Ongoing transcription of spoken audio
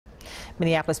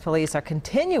Minneapolis Police are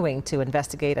continuing to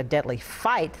investigate a deadly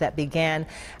fight that began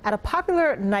at a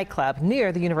popular nightclub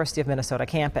near the University of Minnesota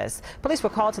campus. Police were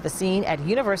called to the scene at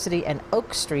University and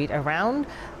Oak Street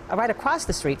right across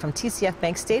the street from TCF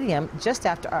Bank Stadium just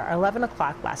after 11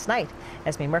 o'clock last night.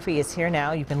 Esme Murphy is here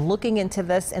now. You've been looking into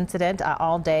this incident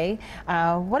all day.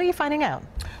 What are you finding out?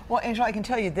 Well, Angela, I can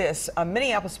tell you this.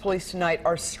 Minneapolis police tonight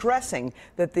are stressing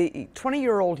that the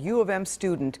 20-year-old U of M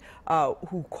student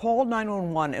who called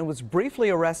 911 and was briefly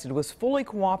arrested was fully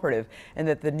cooperative, and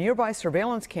that the nearby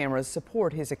surveillance cameras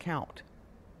support his account.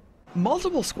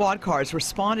 Multiple squad cars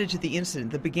responded to the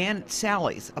incident that began at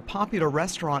Sally's, a popular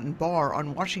restaurant and bar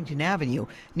on Washington Avenue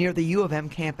near the U of M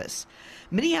campus.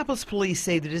 Minneapolis police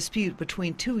say the dispute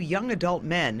between two young adult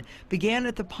men began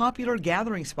at the popular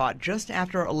gathering spot just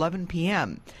after 11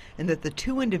 p.m. and that the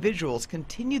two individuals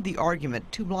continued the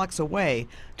argument 2 blocks away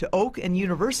to Oak and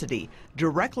University,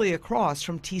 directly across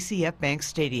from TCF Bank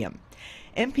Stadium.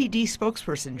 MPD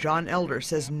spokesperson John Elder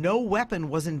says no weapon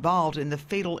was involved in the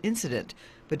fatal incident,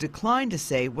 but declined to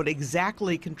say what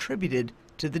exactly contributed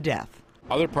to the death.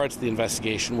 Other parts of the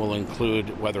investigation will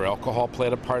include whether alcohol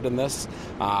played a part in this.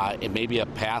 It may be a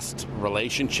past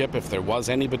relationship, if there was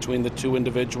any, between the two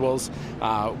individuals.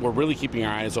 We're really keeping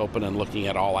our eyes open and looking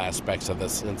at all aspects of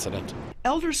this incident.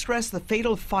 Elder stressed the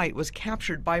fatal fight was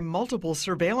captured by multiple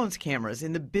surveillance cameras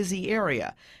in the busy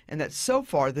area, and that so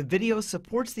far the video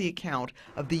supports the account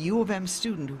of the U of M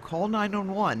student who called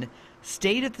 911,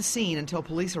 stayed at the scene until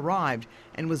police arrived,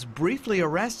 and was briefly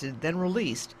arrested, then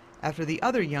released after the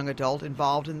other young adult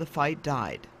involved in the fight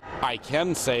died. I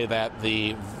can say that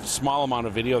the small amount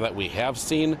of video that we have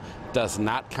seen does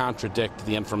not contradict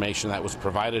the information that was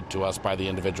provided to us by the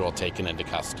individual taken into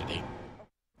custody.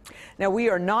 Now, we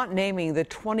are not naming the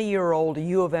 20-year-old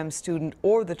U of M student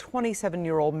or the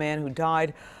 27-year-old man who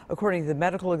died. According to the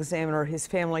medical examiner, his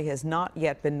family has not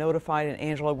yet been notified. And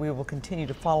Angela, we will continue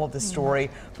to follow the story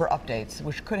for updates,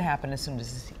 which could happen as soon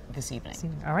as this evening.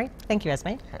 All right. Thank you,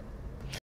 Esme.